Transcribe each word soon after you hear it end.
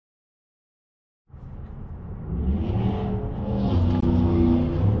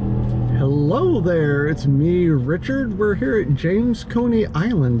Hello there, it's me, Richard. We're here at James Coney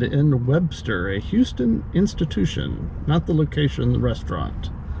Island in Webster, a Houston institution, not the location, the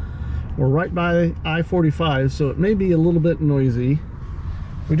restaurant. We're right by I-45, so it may be a little bit noisy.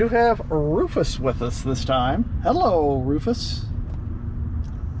 We do have Rufus with us this time. Hello, Rufus.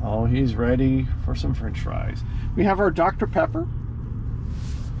 Oh, he's ready for some French fries. We have our Dr. Pepper.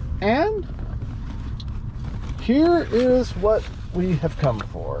 And here is what we have come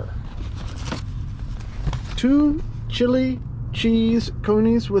for. 2 chili cheese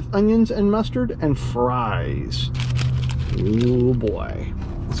Coneys with onions and mustard and fries. Oh boy.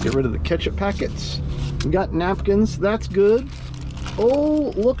 Let's get rid of the ketchup packets. We got napkins, that's good.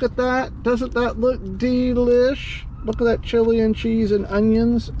 Oh, look at that. Doesn't that look delish? Look at that chili and cheese and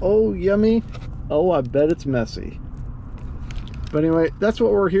onions. Oh, yummy. Oh, I bet it's messy. But anyway, that's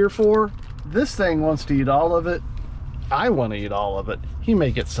what we're here for. This thing wants to eat all of it. I want to eat all of it. He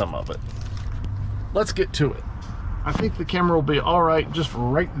may get some of it. Let's get to it. I think the camera will be all right just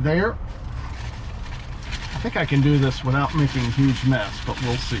right there. I think I can do this without making a huge mess, but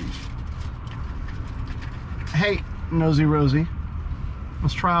we'll see. Hey, Nosy Rosie.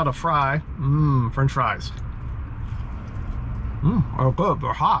 Let's try out a fry. French fries. They're good.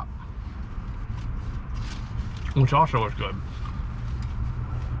 They're hot. Which also is good.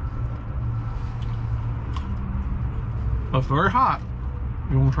 It's very hot.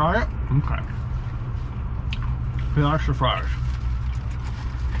 You want to try it? Okay. Feel extra fries.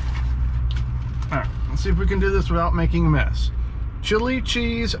 Alright, let's see if we can do this without making a mess. Chili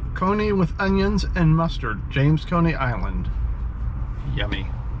cheese Coney with onions and mustard. James Coney Island. Yummy.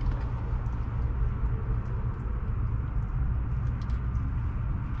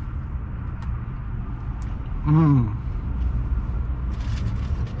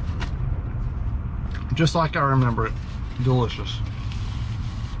 Just like I remember it. Delicious.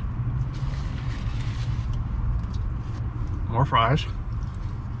 More fries.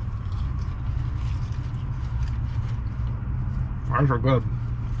 Fries are good.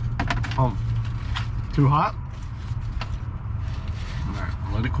 Too hot? Alright,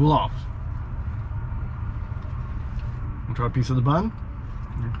 let it cool off. Wanna try a piece of the bun?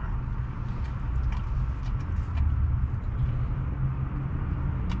 Okay.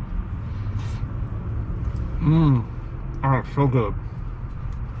 Oh, so good.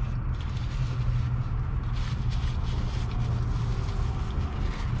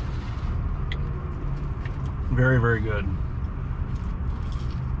 Very, very good.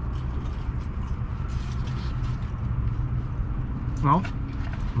 No?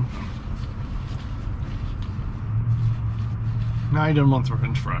 Now you didn't want the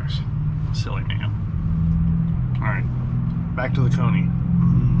French fries. Silly man. Alright, back to the Coney.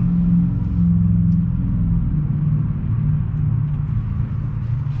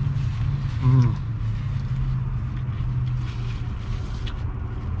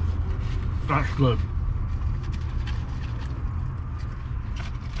 That's good.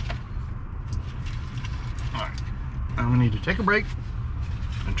 Alright, now we need to take a break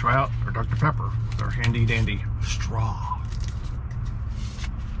and try out our Dr. Pepper with our handy dandy straw.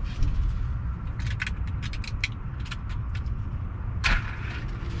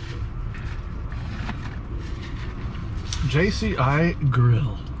 JCI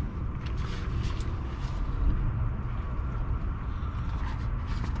Grill.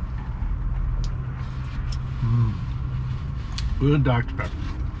 Good Dr. Pepper.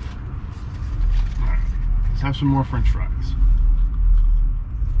 Alright, let's have some more French fries.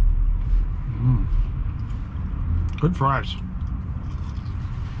 Good fries.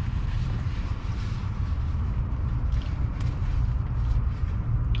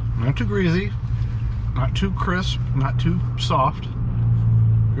 Not too greasy, not too crisp, not too soft.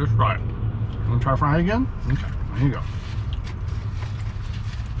 Just right. Want to try fry again? Okay, there you go.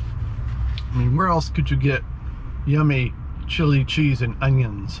 I mean, where else could you get yummy chili cheese and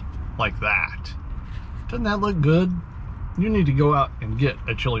onions like that? Doesn't that look good? You need to go out and get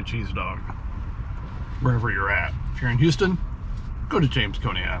a chili cheese dog wherever you're at. If you're in Houston, go to James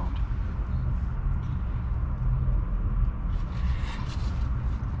Coney Island.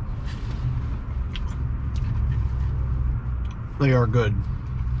 They are good.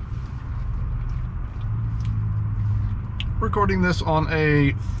 Recording this on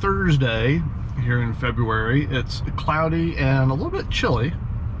a Thursday here in February. It's cloudy and a little bit chilly.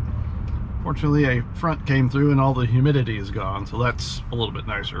 Fortunately, a front came through and all the humidity is gone, so that's a little bit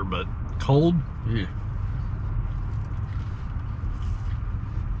nicer, but cold? Yeah.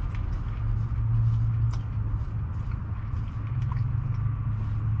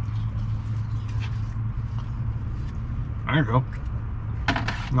 There you go.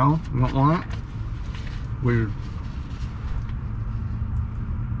 No? You don't want it? Weird.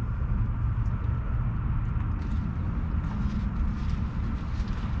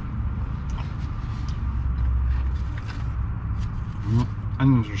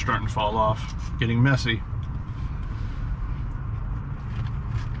 Onions are starting to fall off, getting messy.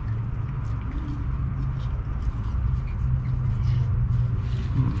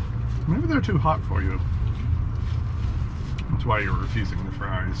 Maybe they're too hot for you. That's why you're refusing the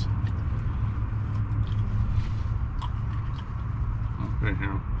fries. Okay,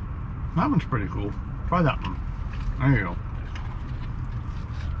 here. That one's pretty cool. Try that one. There you go.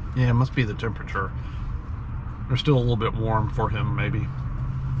 Yeah, it must be the temperature. They're still a little bit warm for him, maybe.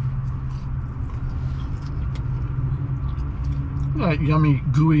 That yummy,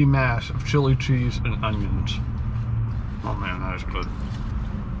 gooey mash of chili cheese and onions. Oh man, that is good.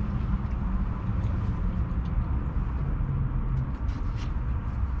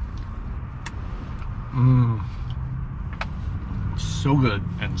 Mmm. So good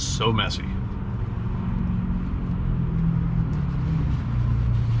and so messy.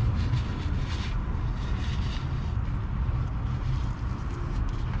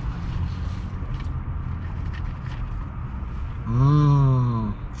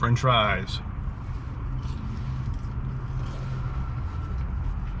 Mmm. French fries.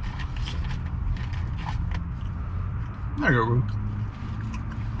 There you go, Roo.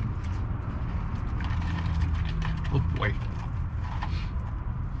 Oh boy.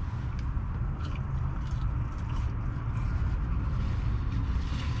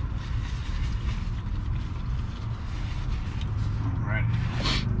 Alright.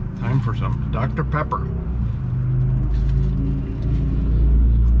 Time for some Dr. Pepper.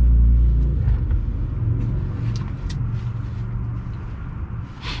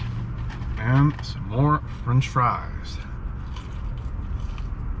 And some more French fries.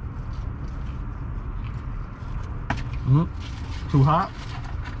 Too hot?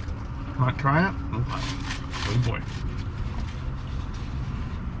 Might try it? Okay. Oh boy.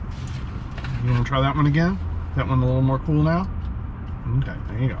 You want to try that one again? That one a little more cool now? Okay,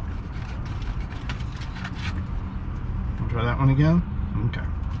 there you go. Want to try that one again? Okay.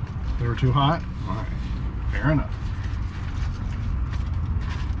 They were too hot? Alright. Fair enough.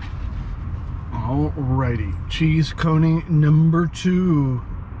 Alrighty. Cheese Coney number 2.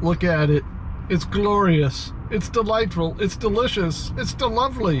 Look at it. It's glorious. It's delightful. It's delicious. It's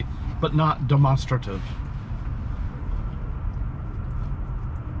lovely, but not demonstrative.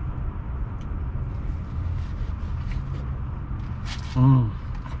 Mmm.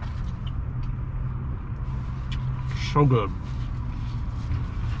 So good.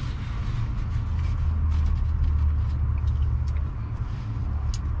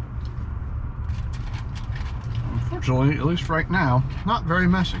 Unfortunately, at least right now, not very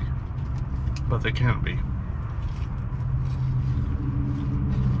messy, but they can be.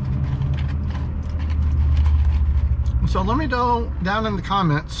 So let me know down in the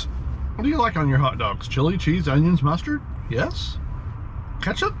comments, what do you like on your hot dogs? Chili, cheese, onions, mustard? Yes?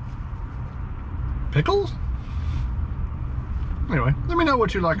 Ketchup? Pickles? Anyway, let me know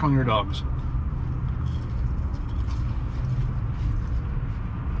what you like on your dogs.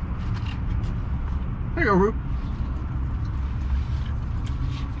 There you go, Roo.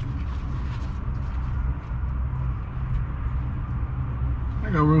 There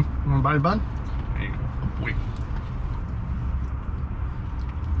you go, Roo. You want to buy a bun? There you go. Wait.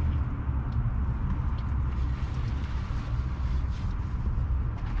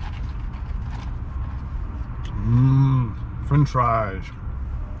 Mmm. French fries.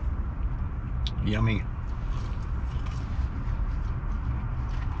 Yummy.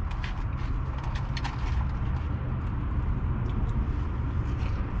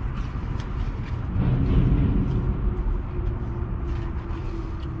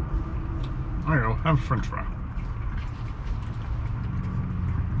 There you go, have a French fry.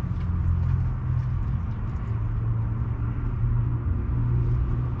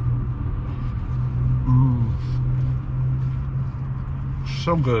 Mmm.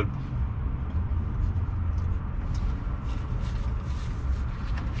 So good.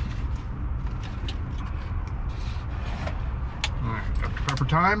 Alright, Dr. Pepper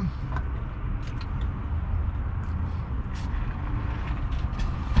time.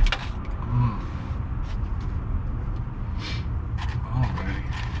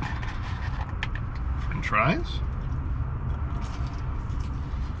 Fries.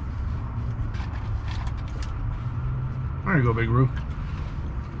 There you go, Big Roo.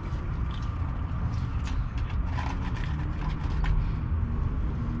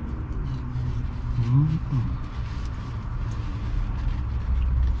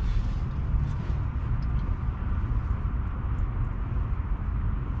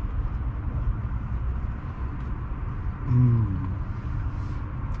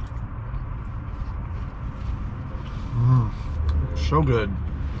 So good.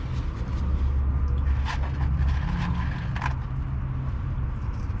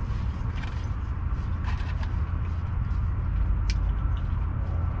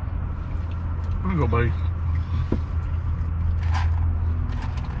 There you go, buddy.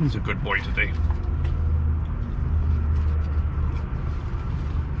 He's a good boy today.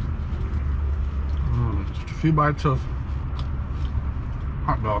 Just a few bites of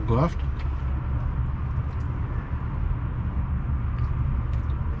hot dog left.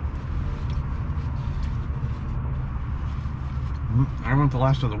 I want the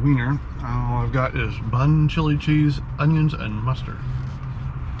last of the wiener. All I've got is bun, chili cheese, onions, and mustard.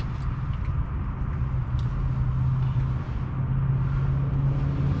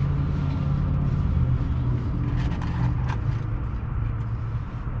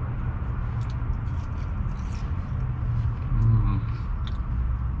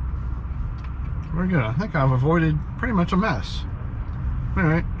 Very good. I think I've avoided pretty much a mess.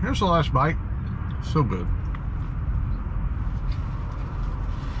 Alright, here's the last bite. So good.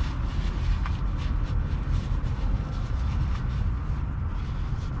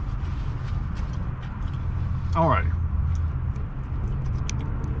 Alright.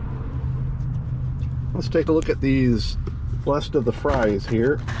 Let's take a look at these blessed of the fries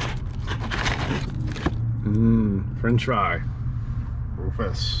here. French fry.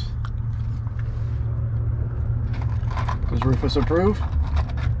 Rufus. Does Rufus approve?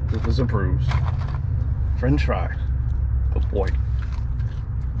 Rufus approves. French fry. Good boy.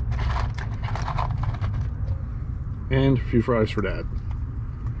 And a few fries for Dad.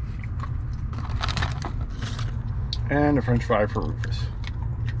 And a French fry for Rufus.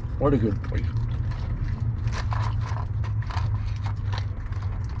 What a good boy.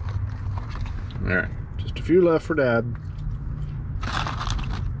 Alright, just a few left for Dad.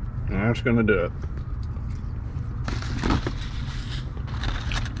 And that's gonna do it.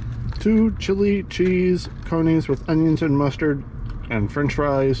 2 chili cheese Coneys with onions and mustard and French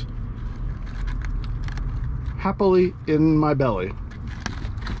fries happily in my belly.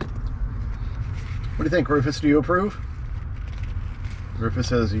 What do you think, Rufus? Do you approve? Rufus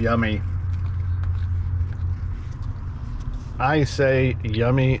says yummy. I say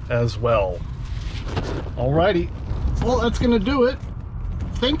yummy as well. Alrighty, well, that's gonna do it.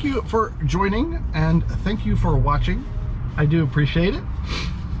 Thank you for joining and thank you for watching. I do appreciate it.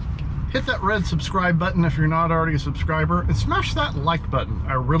 Hit that red subscribe button if you're not already a subscriber, and smash that like button.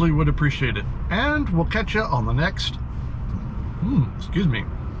 I really would appreciate it. And we'll catch you on the next,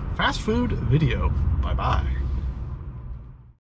 fast food video. Bye-bye.